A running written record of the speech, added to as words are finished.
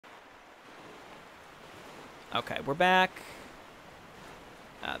Okay, we're back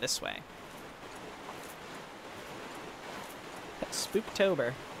this way.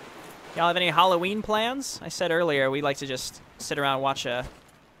 Spooktober. Y'all have any Halloween plans? I said earlier we like to just sit around and watch a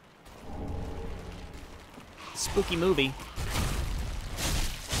spooky movie.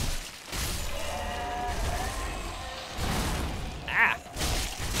 Ah!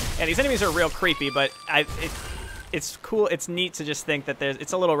 Yeah, these enemies are real creepy, but it's cool. It's neat to just think that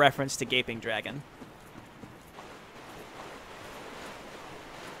it's a little reference to Gaping Dragon.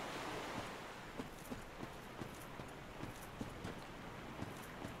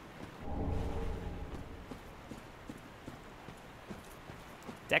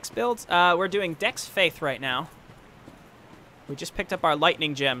 Dex builds? We're doing Dex Faith right now. We just picked up our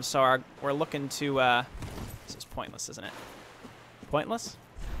lightning gem, so we're looking to, this is pointless, isn't it? Pointless?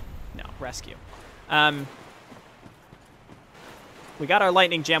 No, rescue. We got our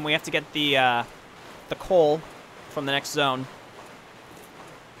lightning gem. We have to get the coal from the next zone.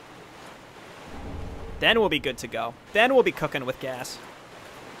 Then we'll be good to go. Then we'll be cooking with gas.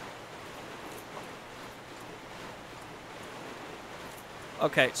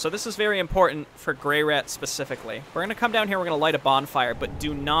 Okay, so this is very important for Grey Rat specifically. We're going to come down here, we're going to light a bonfire, but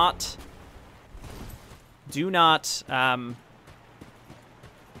do not, I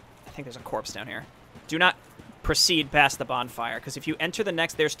think there's a corpse down here. Do not proceed past the bonfire, because if you enter the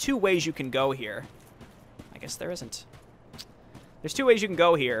next, there's two ways you can go here. I guess there isn't. There's two ways you can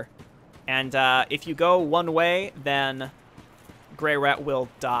go here, and if you go one way, then Grey Rat will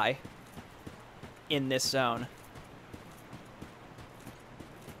die in this zone.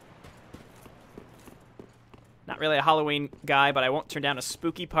 Not really a Halloween guy, but I won't turn down a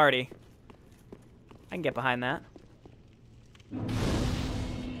spooky party. I can get behind that.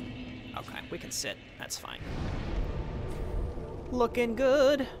 Okay, we can sit. That's fine. Looking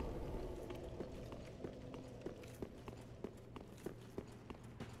good.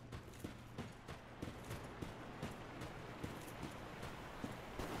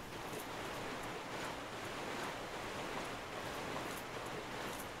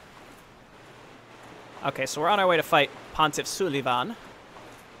 Okay, so we're on our way to fight Pontiff Sulyvahn.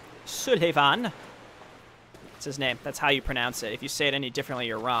 Sulyvahn. That's his name. That's how you pronounce it. If you say it any differently,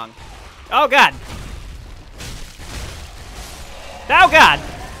 you're wrong. Oh, God! Oh, God!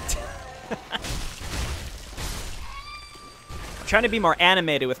 I'm trying to be more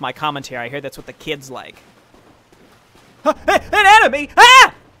animated with my commentary. I hear that's what the kids like. Huh, an enemy!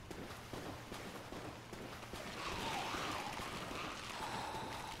 Ah!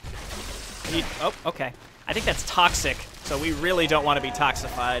 Oh, okay. I think that's toxic, so we really don't want to be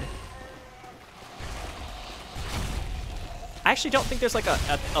toxified. I actually don't think there's like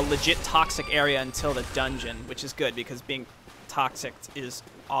a legit toxic area until the dungeon, which is good because being toxic is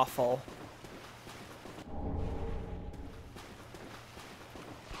awful.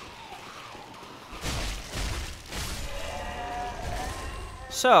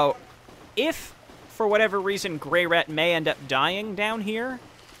 So, if for whatever reason Grey Rat may end up dying down here,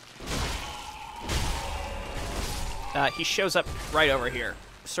 he shows up right over here,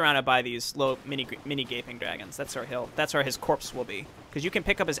 surrounded by these low mini gaping dragons. That's where his corpse will be. Because you can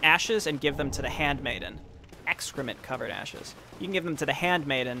pick up his ashes and give them to the handmaiden. Excrement covered ashes. You can give them to the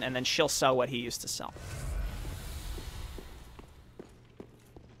handmaiden, and then she'll sell what he used to sell.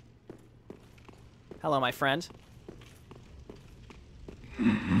 Hello, my friend.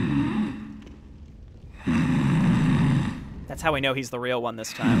 That's how we know he's the real one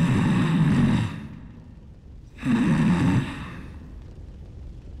this time.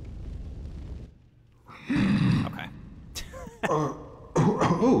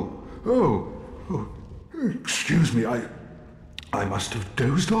 Excuse me, I must have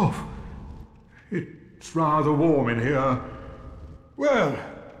dozed off. It's rather warm in here. Well,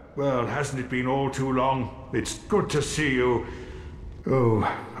 hasn't it been all too long? It's good to see you. Oh,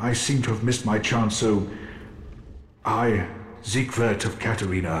 I seem to have missed my chance, so I, Siegwart of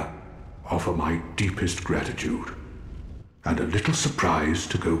Katarina, offer my deepest gratitude. And a little surprise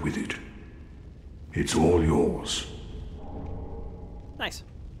to go with it. It's all yours. Nice.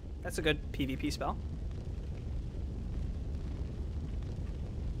 That's a good PvP spell.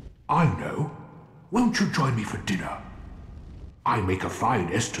 I know. Won't you join me for dinner? I make a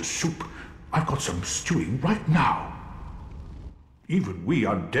fine Esther soup. I've got some stewing right now. Even we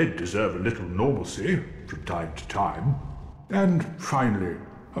undead deserve a little normalcy from time to time. And finally,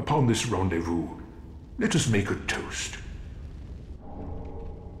 upon this rendezvous, let us make a toast.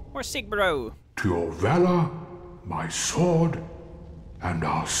 Or Sigbro. To your valor, my sword, and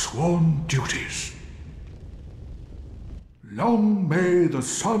our sworn duties. Long may the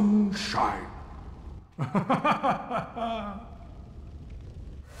sun shine,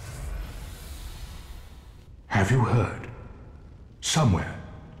 Have you heard? Somewhere,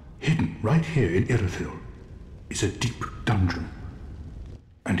 hidden right here in Irithyll, is a deep dungeon.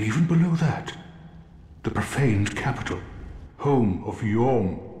 And even below that, the profaned capital, home of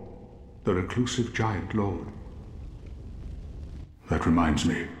Yhorm, the reclusive giant lord. That reminds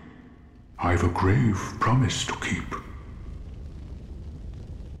me, I've a grave promise to keep.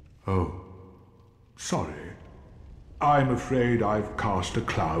 Oh, sorry. I'm afraid I've cast a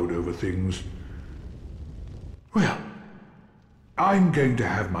cloud over things. Well, I'm going to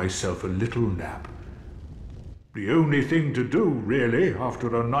have myself a little nap. The only thing to do, really,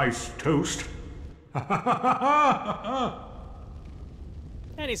 after a nice toast.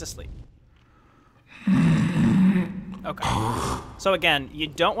 And he's asleep. Okay. So again, you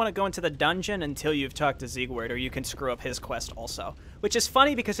don't want to go into the dungeon until you've talked to Siegward, or you can screw up his quest also. Which is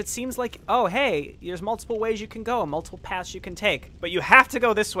funny because it seems like, oh, hey, there's multiple ways you can go, multiple paths you can take. But you have to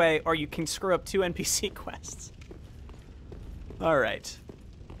go this way, or you can screw up 2 NPC quests. Alright.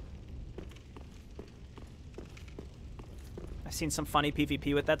 I've seen some funny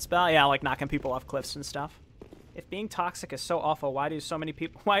PvP with that spell. Yeah, like knocking people off cliffs and stuff. If being toxic is so awful, why are so many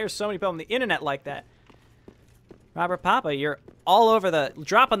people on the internet like that? Robert Papa, you're all over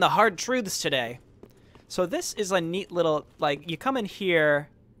dropping the hard truths today. So this is a neat little, like, you come in here,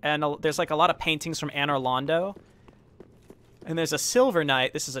 and there's, like, a lot of paintings from Anor Londo. And there's a Silver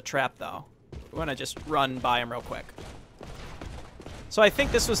Knight. This is a trap, though. We're going to just run by him real quick. So I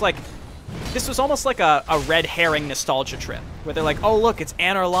think this was almost like a red herring nostalgia trip, where they're like, oh, look, it's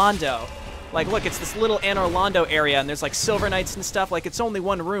Anor Londo. Like, look, it's this little Anor Londo area, and there's, like, Silver Knights and stuff. Like, it's only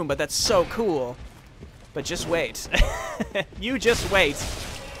one room, but that's so cool. But just wait. You just wait.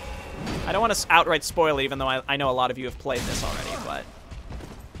 I don't want to outright spoil it, even though I know a lot of you have played this already, but...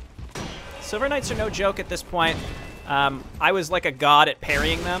 Silver Knights are no joke at this point. I was like a god at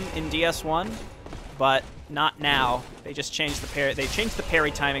parrying them in DS1, but not now. They just changed the parry. They changed the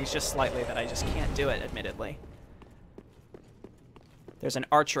parry timings just slightly that I just can't do it, admittedly. There's an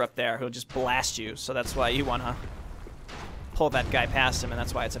archer up there who'll just blast you, so that's why you want to pull that guy past him, and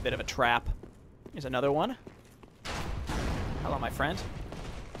that's why it's a bit of a trap. Here's another one. Hello, my friend.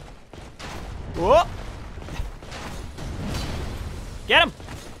 Whoa! Get him!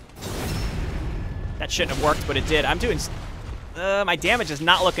 That shouldn't have worked, but it did. I'm doing... my damage is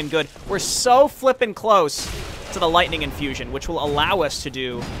not looking good. We're so flippin' close to the lightning infusion, which will allow us to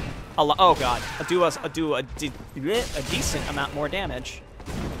do... oh, God. Do a decent amount more damage.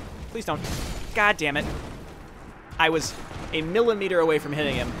 Please don't... God damn it. I was a millimeter away from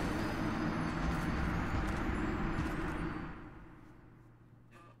hitting him.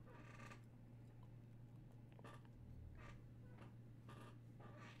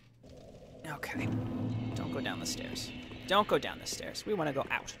 Okay. Don't go down the stairs. Don't go down the stairs. We want to go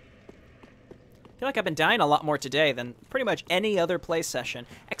out. I feel like I've been dying a lot more today than pretty much any other play session,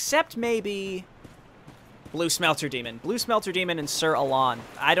 except maybe Blue Smelter Demon. Blue Smelter Demon and Sir Alon.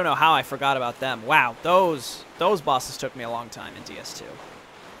 I don't know how I forgot about them. Wow, those bosses took me a long time in DS2.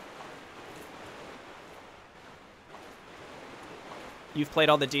 You've played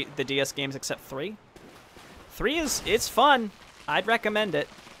all the DS games except 3? 3 it's fun. I'd recommend it.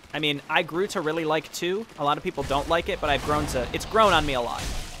 I mean, I grew to really like 2. A lot of people don't like it, but it's grown on me a lot.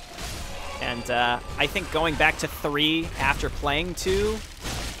 And I think going back to 3 after playing 2,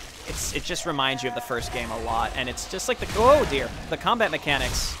 it just reminds you of the first game a lot. And it's just like oh dear, the combat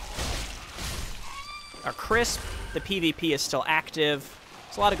mechanics are crisp. The PvP is still active.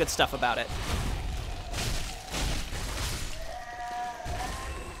 There's a lot of good stuff about it.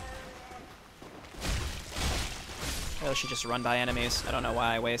 I really should just run by enemies. I don't know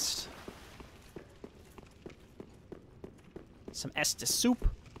why I waste some Estus soup.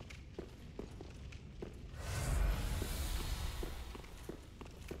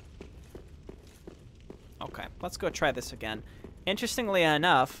 Okay, let's go try this again. Interestingly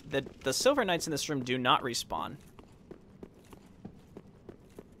enough, the Silver Knights in this room do not respawn.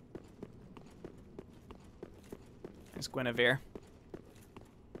 There's Guinevere.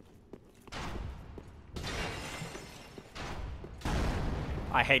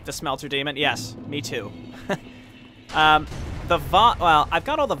 I hate the Smelter Demon. Yes, me too. Well, I've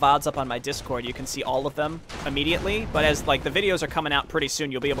got all the VODs up on my Discord. You can see all of them immediately, but as like the videos are coming out pretty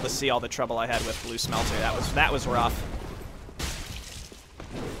soon, you'll be able to see all the trouble I had with Blue Smelter. That was rough.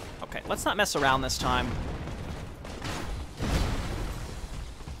 Okay, let's not mess around this time.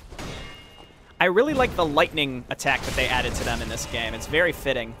 I really like the lightning attack that they added to them in this game. It's very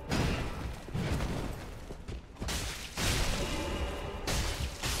fitting.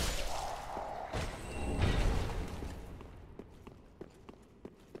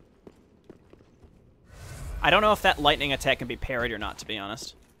 I don't know if that lightning attack can be parried or not, to be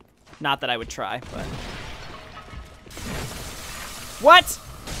honest. Not that I would try, but... What?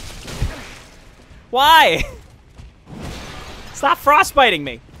 Why? Stop frostbiting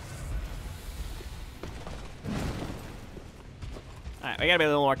me. Alright, we gotta be a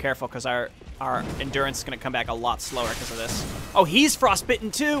little more careful because our endurance is gonna come back a lot slower because of this. Oh, he's frostbitten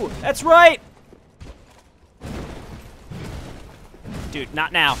too! That's right! Dude,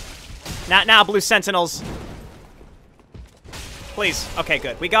 not now. Not now, Blue Sentinels. Please. Okay,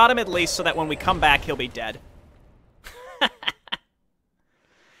 good. We got him at least so that when we come back, he'll be dead.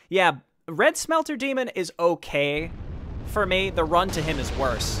 Yeah, Red Smelter Demon is okay for me. The run to him is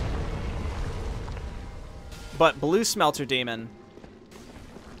worse. But Blue Smelter Demon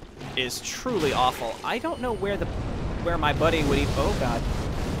is truly awful. I don't know where my buddy would even... Oh, God.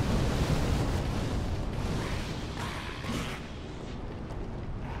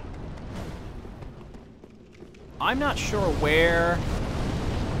 I'm not sure where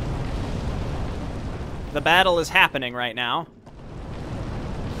the battle is happening right now.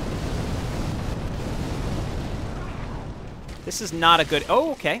 This is not a good...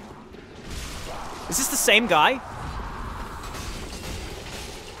 Oh, okay. Is this the same guy?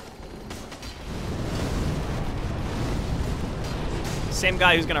 Same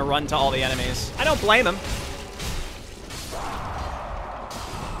guy who's gonna run to all the enemies. I don't blame him.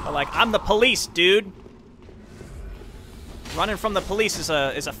 But, like, I'm the police, dude. Running from the police is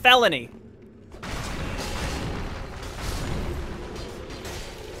a felony.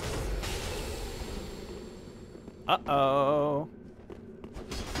 Uh-oh.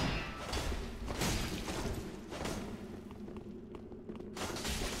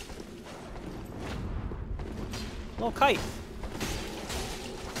 Little kite.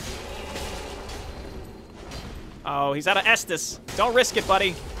 Oh, he's out of Estus. Don't risk it,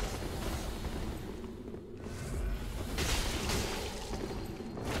 buddy.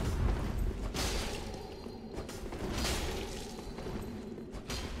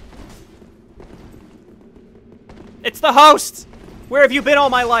 It's the host! Where have you been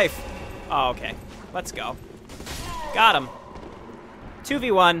all my life? Oh, okay. Let's go. Got him.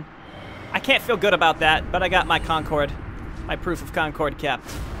 2v1. I can't feel good about that, but I got my Concord. My proof of Concord kept.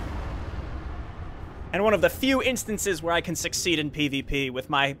 And one of the few instances where I can succeed in PvP with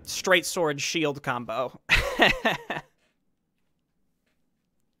my straight sword shield combo.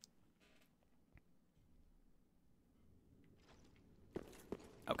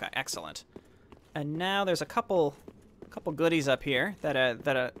 Okay, excellent. And now there's a couple goodies up here that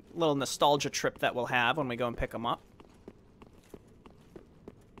a little nostalgia trip that we'll have when we go and pick them up.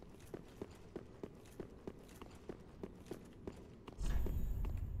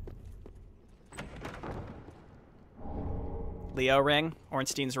 Leo ring,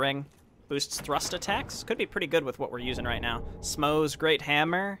 Ornstein's ring, boosts thrust attacks. Could be pretty good with what we're using right now. Smo's great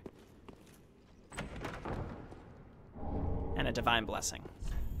hammer. And a divine blessing.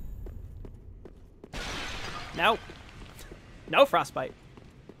 Nope. No frostbite.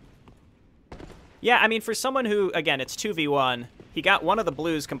 Yeah, I mean, for someone who, again, it's 2v1, he got one of the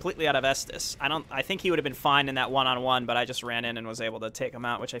blues completely out of Estus. I think he would have been fine in that one-on-one, but I just ran in and was able to take him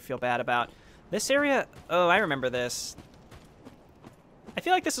out, which I feel bad about. This area, oh, I remember this. I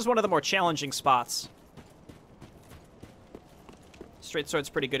feel like this is one of the more challenging spots. Straight sword's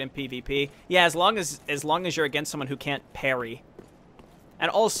pretty good in PvP. Yeah, as long as you're against someone who can't parry. And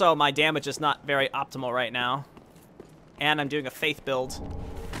also, my damage is not very optimal right now. And I'm doing a faith build.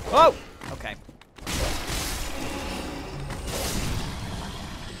 Oh! Okay.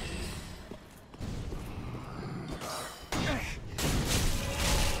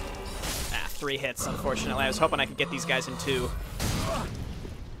 Ah, 3 hits, unfortunately. I was hoping I could get these guys in 2.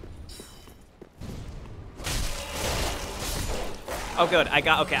 Oh, good. I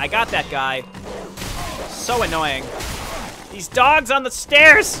got that guy. So annoying. These dogs on the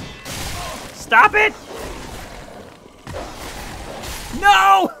stairs! Stop it!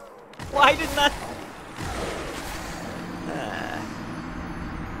 No! Why didn't that...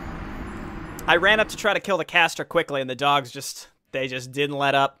 I ran up to try to kill the caster quickly, and the dogs just didn't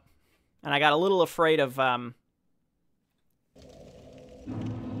let up. And I got a little afraid of,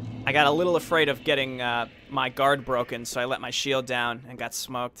 getting, my guard broken, so I let my shield down and got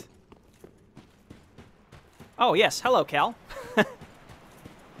smoked. Oh, yes. Hello, Cal.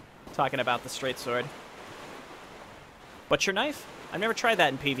 Talking about the straight sword. Butcher knife? I've never tried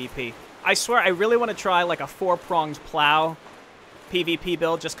that in PvP. I swear, I really want to try, like, a 4-pronged plow PvP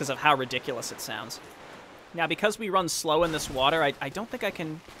build just because of how ridiculous it sounds. Now, because we run slow in this water, I don't think I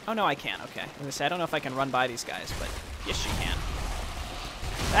can... Oh, no, I can. Okay. I was going to say, I don't know if I can run by these guys, but yes, you can.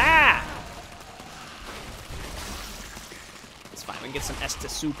 Ah! and get some Estus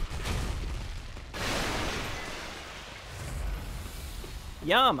soup.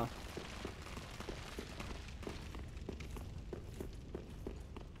 Yum!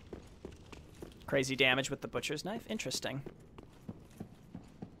 Crazy damage with the butcher's knife. Interesting.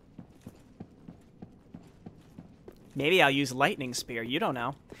 Maybe I'll use lightning spear. You don't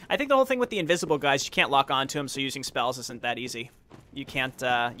know. I think the whole thing with the invisible guys, you can't lock onto them, so using spells isn't that easy. You can't,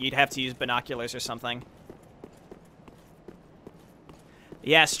 you'd have to use binoculars or something.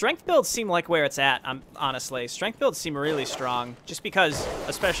 Yeah, strength builds seem like where it's at, honestly. Strength builds seem really strong, just because,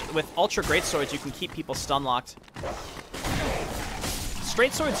 especially with Ultra Greatswords, you can keep people stun-locked.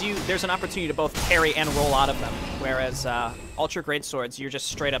 Straight swords, there's an opportunity to both parry and roll out of them, whereas Ultra Greatswords, you're just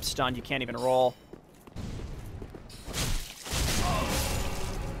straight up stunned, you can't even roll.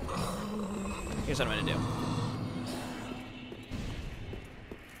 Here's what I'm gonna do.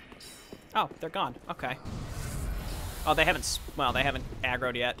 Oh, they're gone. Okay. Oh, they haven't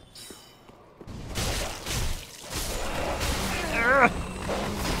aggroed yet. Urgh.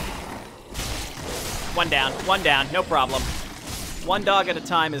 One down, no problem. One dog at a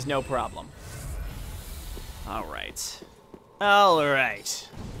time is no problem. All right. All right.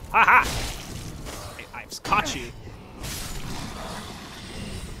 Ha ha! I've caught you.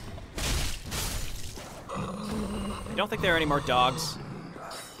 I don't think there are any more dogs.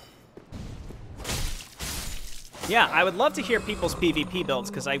 Yeah, I would love to hear people's PvP builds,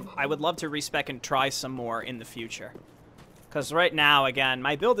 because I would love to respec and try some more in the future. Because right now, again,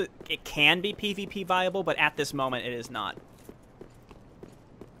 my build, it can be PvP viable, but at this moment, it is not.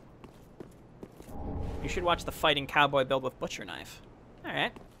 You should watch the Fighting Cowboy build with Butcher Knife.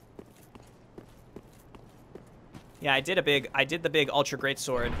 Alright. Yeah, I did the big Ultra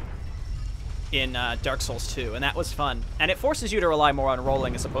Greatsword in Dark Souls 2, and that was fun. And it forces you to rely more on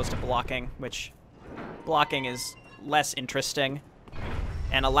rolling as opposed to blocking, which blocking is less interesting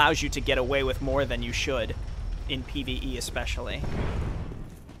and allows you to get away with more than you should, in PvE especially.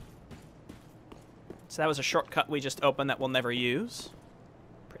 So that was a shortcut we just opened that we'll never use.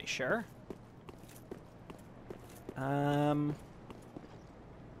 Pretty sure. Did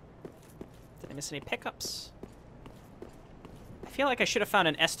I miss any pickups? I feel like I should have found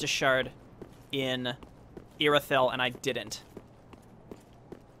an Estus shard in Irithyll, and I didn't,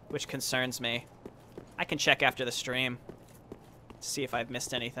 which concerns me. I can check after the stream to see if I've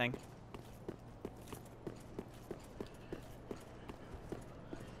missed anything.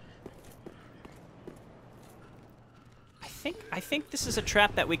 I think this is a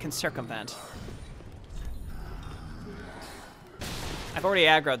trap that we can circumvent. I've already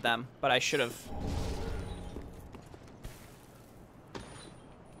aggroed them, but I should have.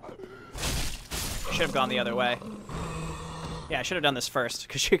 Should have gone the other way. Yeah, I should have done this first,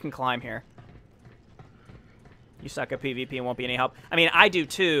 because you can climb here. You suck at PvP and won't be any help. I mean, I do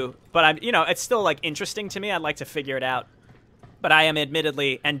too, but it's still like interesting to me. I'd like to figure it out. But I am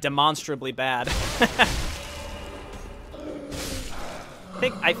admittedly and demonstrably bad.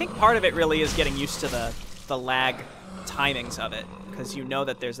 I think part of it really is getting used to the lag timings of it, because you know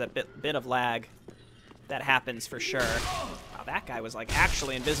that there's that bit of lag that happens for sure. Wow, that guy was like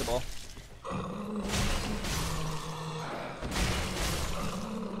actually invisible.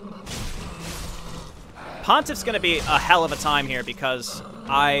 Pontiff's gonna be a hell of a time here because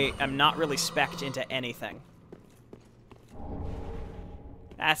I am not really spec'd into anything.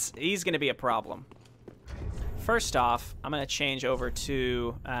 He's gonna be a problem. First off, I'm gonna change over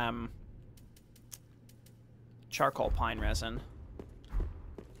to charcoal pine resin.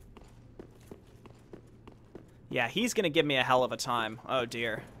 Yeah, he's gonna give me a hell of a time. Oh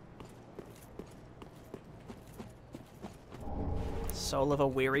dear. Soul of a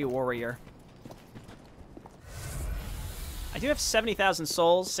weary warrior. I do have 70,000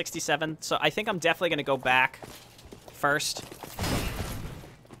 souls, 67, so I think I'm definitely going to go back first.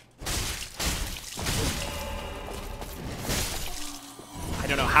 I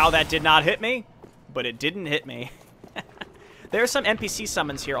don't know how that did not hit me, but it didn't hit me. There are some NPC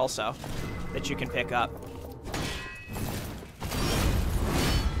summons here also that you can pick up.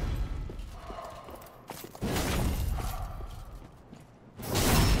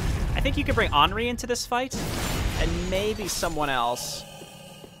 I think you can bring Henri into this fight. And maybe someone else.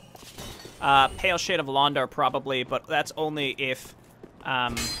 Pale Shade of Londar probably, but that's only if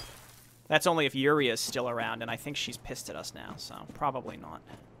Yuria's still around, and I think she's pissed at us now, so probably not.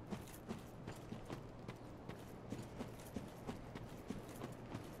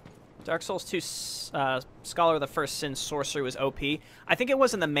 Dark Souls 2 Scholar of the First Sin Sorcery was OP. I think it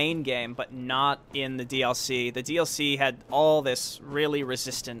was in the main game, but not in the DLC. The DLC had all this really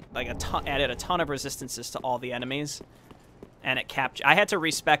resistant, like added a ton of resistances to all the enemies. and it I had to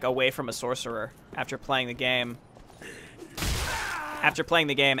respec away from a sorcerer after playing the game. After playing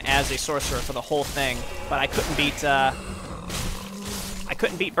the game as a sorcerer for the whole thing, but I couldn't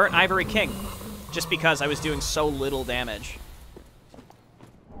beat Burnt Ivory King just because I was doing so little damage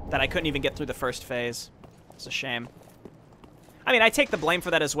that I couldn't even get through the first phase. It's a shame. I mean, I take the blame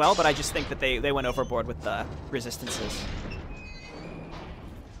for that as well, but I just think that they went overboard with the resistances.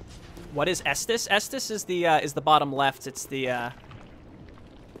 What is Estus? Estus is the bottom left. It's the.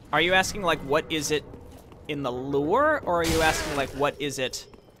 Are you asking like what is it in the lore, or are you asking like what is it?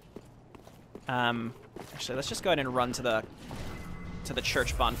 Actually, let's just go ahead and run to the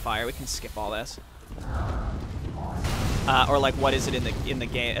church bonfire. We can skip all this. Or like what is it in the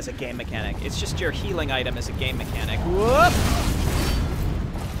game as a game mechanic? It's just your healing item as a game mechanic. Whoop!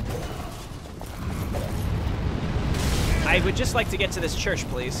 I would just like to get to this church,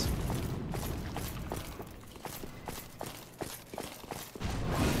 please.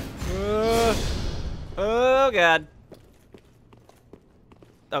 Oh, God.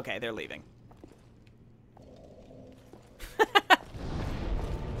 Okay, they're leaving.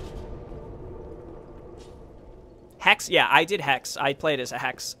 Hex? Yeah, I did Hex. I played as a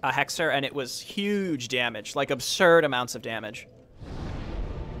Hexer, and it was huge damage. Like, absurd amounts of damage.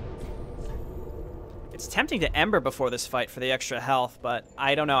 It's tempting to Ember before this fight for the extra health, but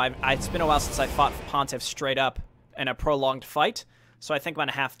I don't know. It's been a while since I fought Pontiff straight up in a prolonged fight, so I think I'm going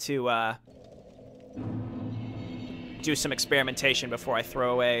to have to do some experimentation before I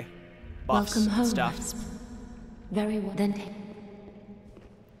throw away buffs and stuff. Very well. Then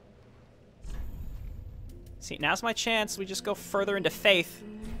see, now's my chance. We just go further into Faith,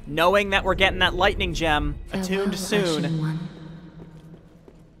 knowing that we're getting that lightning gem attuned soon.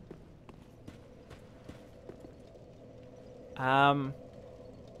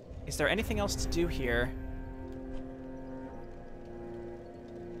 Is there anything else to do here?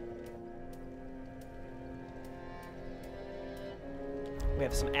 We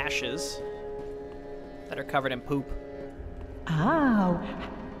have some ashes that are covered in poop. Oh,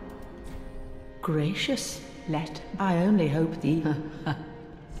 gracious, let I only hope thee.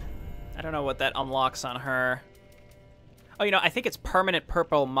 I don't know what that unlocks on her. Oh, you know, I think it's permanent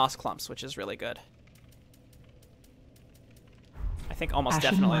purple moss clumps, which is really good. I think almost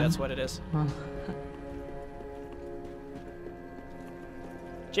Ashen definitely one. that's what it is.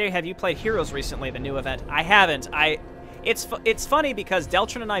 Jay, have you played Heroes recently, the new event? I haven't. It's funny because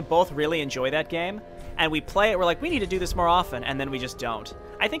Deltron and I both really enjoy that game, and we play it, we're like, we need to do this more often, and then we just don't.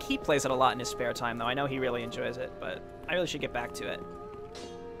 I think he plays it a lot in his spare time, though. I know he really enjoys it, but I really should get back to it.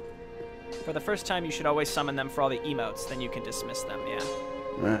 For the first time, you should always summon them for all the emotes, then you can dismiss them,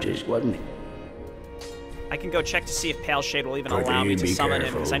 yeah. Just wasn't it? I can go check to see if Pale Shade will even allow me to summon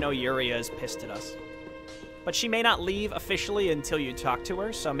him, because I know Yuria is pissed at us. But she may not leave officially until you talk to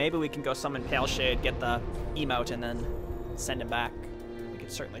her, so maybe we can go summon Pale Shade, get the emote, and then send him back. We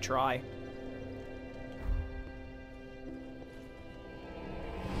could certainly try.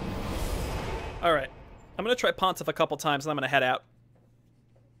 Alright. I'm going to try Pontiff a couple times, and I'm going to head out.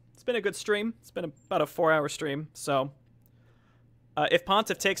 It's been a good stream. It's been about a 4-hour stream, so... if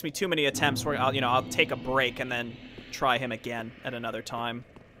Pontiff takes me too many attempts, where I'll take a break and then try him again at another time.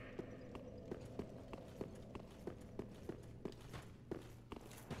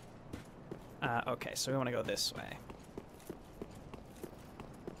 Okay, so we want to go this way.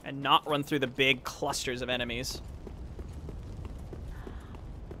 And not run through the big clusters of enemies.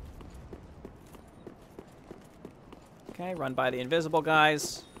 Okay, run by the invisible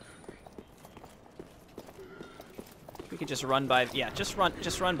guys. We could just run by, yeah, just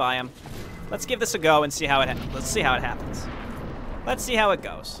run by him. Let's give this a go and see how it happens. Let's see how it happens. Let's see how it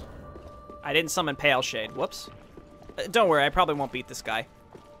goes. I didn't summon Pale Shade. Whoops. Don't worry, I probably won't beat this guy.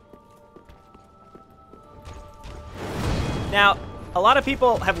 Now, a lot of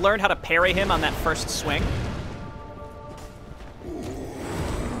people have learned how to parry him on that first swing.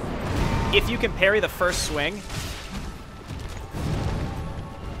 If you can parry the first swing,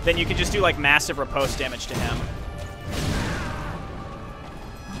 then you can just do like massive riposte damage to him.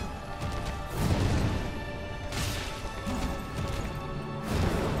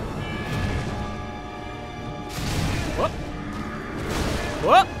 Whoop.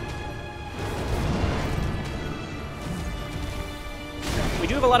 Whoop. We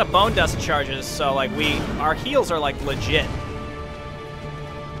do have a lot of bone dust charges, so like our heals are like legit.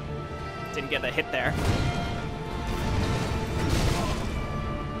 Didn't get the hit there.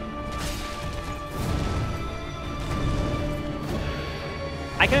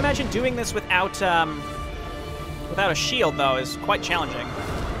 I can imagine doing this without a shield though is quite challenging.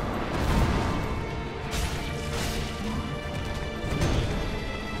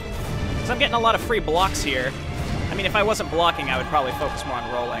 I'm getting a lot of free blocks here. I mean, if I wasn't blocking, I would probably focus more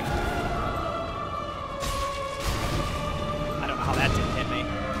on rolling. I don't know how that didn't hit me.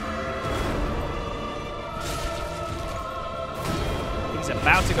 He's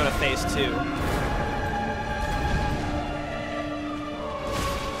about to go to phase 2.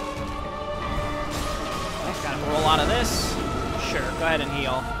 Gotta roll out of this. Sure, go ahead and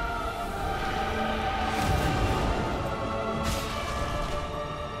heal.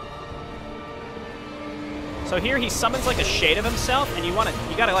 So here he summons like a shade of himself, and you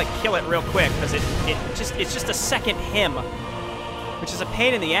gotta like kill it real quick because it's just a second him, which is a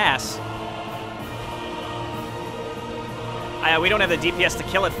pain in the ass. We don't have the DPS to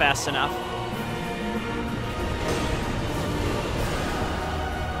kill it fast enough.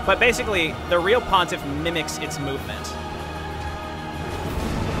 But basically, the real Pontiff mimics its movement.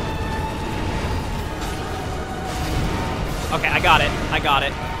 Okay, I got it. I got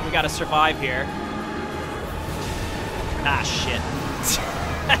it. We gotta survive here. Ah, shit.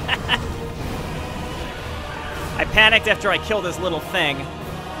 I panicked after I killed this little thing.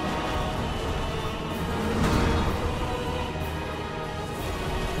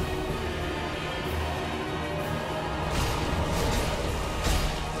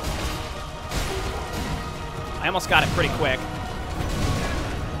 I almost got it pretty quick.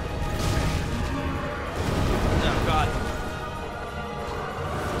 Oh, God.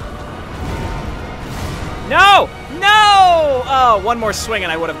 No! No! Oh, one more swing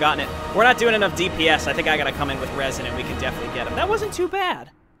and I would have gotten it. We're not doing enough DPS. I think I gotta come in with resin and we can definitely get him. That wasn't too bad.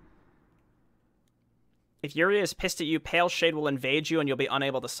 If Yuri is pissed at you, Pale Shade will invade you and you'll be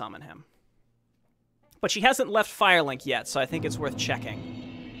unable to summon him. But she hasn't left Firelink yet, so I think it's worth checking.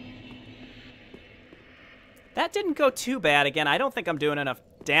 That didn't go too bad. Again, I don't think I'm doing enough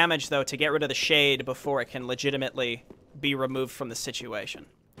damage, though, to get rid of the shade before it can legitimately be removed from the situation.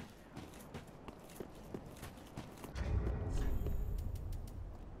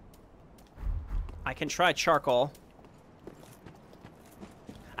 I can try charcoal.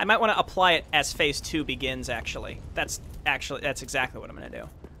 I might want to apply it as phase 2 begins, actually. That's exactly what I'm going to do.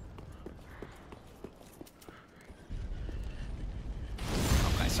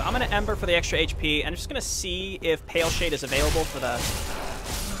 So I'm going to Ember for the extra HP. I'm just going to see if Pale Shade is available for the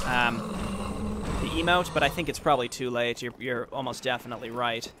emote, but I think it's probably too late. You're almost definitely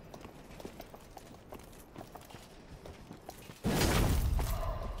right.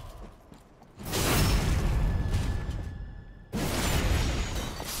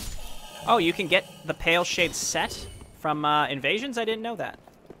 Oh, you can get the Pale Shade set from Invasions? I didn't know that.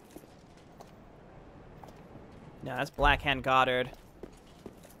 No, that's Blackhand Goddard.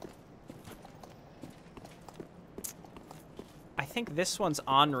 I think this one's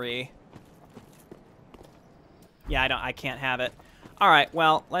Henri. Yeah, I can't have it. Alright,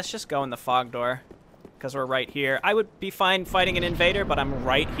 well, let's just go in the fog door. Because we're right here. I would be fine fighting an invader, but I'm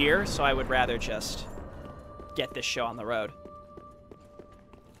right here, so I would rather just get this show on the road.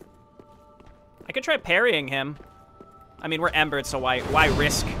 I could try parrying him. I mean, we're embered, so why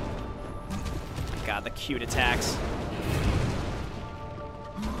risk? God, the cute attacks.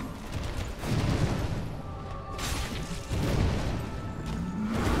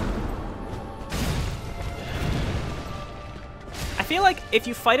 I feel like if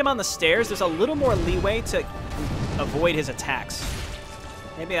you fight him on the stairs, there's a little more leeway to avoid his attacks.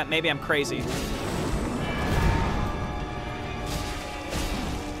 Maybe I'm crazy.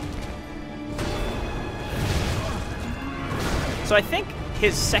 So I think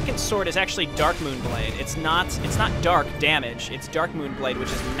his second sword is actually Dark Moon Blade. It's not dark damage. It's Dark Moon Blade, which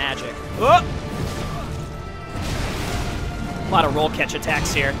is magic. Oh! A lot of roll catch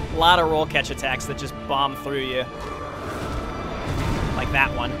attacks here. A lot of roll catch attacks that just bomb through you. Like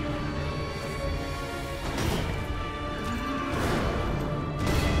that one.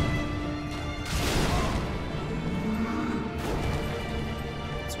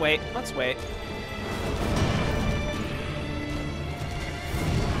 Let's wait. Let's wait.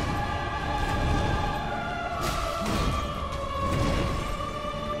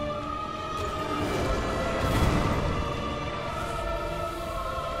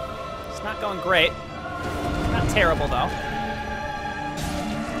 It's not going great. Not terrible, though.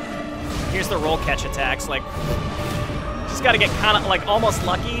 Here's the roll catch attacks. Like, just got to get kind of, like, almost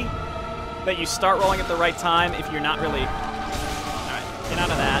lucky that you start rolling at the right time if you're not really... Alright, get out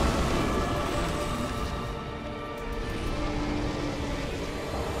of that.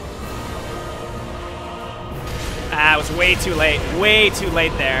 Ah, it was way too late. Way too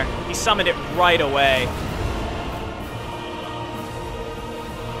late there. He summoned it right away.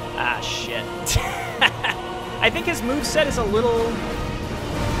 Ah, shit. I think his moveset is a little...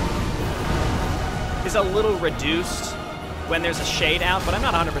 is a little reduced when there's a shade out, but I'm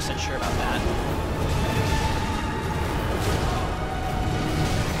not 100% sure about that.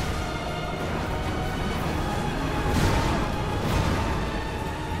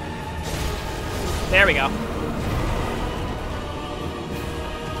 There we go.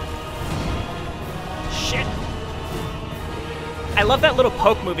 Shit. I love that little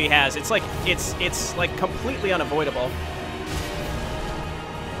poke move he has. It's like it's like completely unavoidable.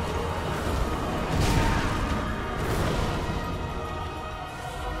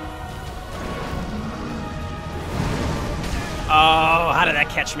 Oh, how did that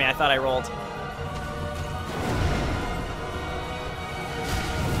catch me? I thought I rolled.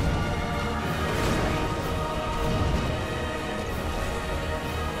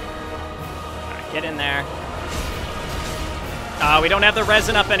 All right, get in there. We don't have the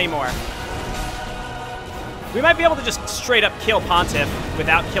resin up anymore. We might be able to just straight up kill Pontiff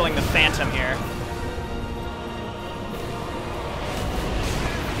without killing the Phantom here.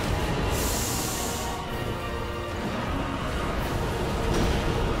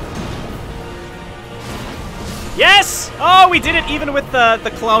 Yes! Oh, we did it even with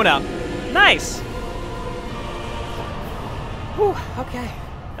the clone up. Nice. Whew, okay.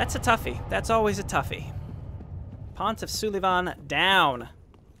 That's a toughie. That's always a toughie. Pontiff Sulyvahn down.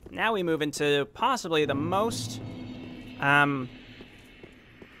 Now we move into possibly the most, I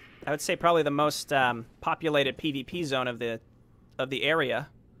would say probably the most populated PvP zone of the area.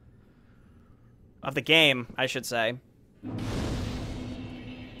 Of the game, I should say.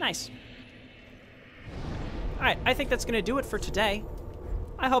 Nice. Alright, I think that's going to do it for today.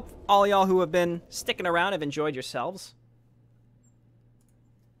 I hope all y'all who have been sticking around have enjoyed yourselves.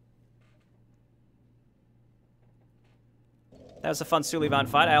 That was a fun Sulyvahn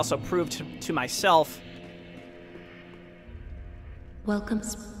fight. I also proved to myself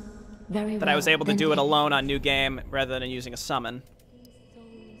that I was able to do it alone on New Game rather than using a summon.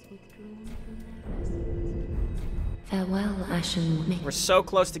 Farewell, Ashen. We're so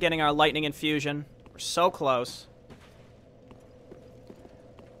close to getting our lightning infusion. We're so close.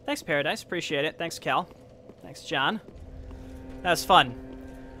 Thanks, Paradise. Appreciate it. Thanks, Cal. Thanks, John. That was fun.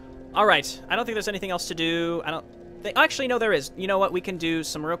 All right. I don't think there's anything else to do. Actually, no, there is. You know what? We can do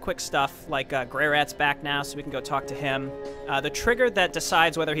some real quick stuff, like Grey Rat's back now, so we can go talk to him. The trigger that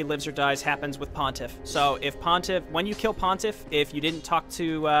decides whether he lives or dies happens with Pontiff. So if Pontiff, when you kill Pontiff, if you didn't talk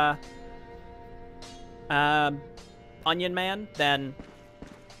to Onion Man, then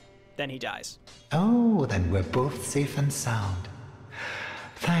he dies. Oh, then we're both safe and sound.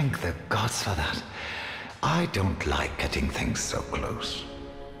 Thank the gods for that. I don't like getting things so close.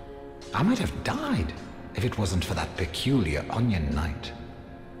 I might have died if it wasn't for that peculiar Onion Knight.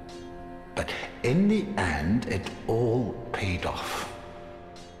 But in the end, it all paid off.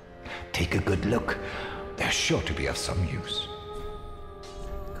 Take a good look. They're sure to be of some use.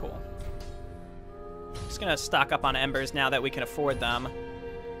 Cool. Just gonna stock up on embers now that we can afford them.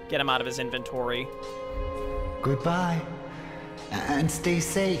 Get him out of his inventory. Goodbye. And stay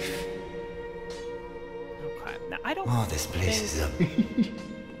safe. Okay. Now, I don't Oh, this place is a...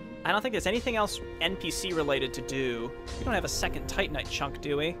 I don't think there's anything else NPC related to do. We don't have a second Titanite chunk,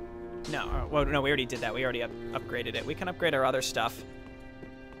 do we? No. Well, no, we already did that. We already upgraded it. We can upgrade our other stuff.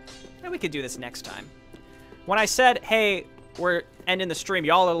 And we could do this next time. When I said, hey, we're ending the stream,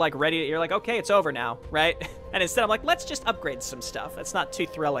 y'all are like ready. You're like, okay, it's over now, right? And instead I'm like, let's just upgrade some stuff. That's not too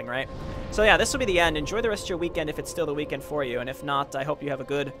thrilling, right? So yeah, this will be the end. Enjoy the rest of your weekend if it's still the weekend for you. And if not, I hope you have a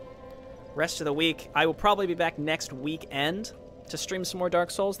good rest of the week. I will probably be back next weekend to stream some more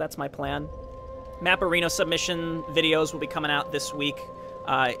Dark Souls. That's my plan. Map Arena submission videos will be coming out this week.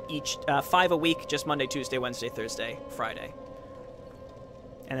 Each 5 a week, just Monday, Tuesday, Wednesday, Thursday, Friday.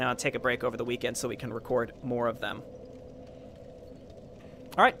 And then I'll take a break over the weekend so we can record more of them.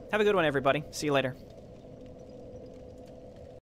 All right, have a good one, everybody. See you later.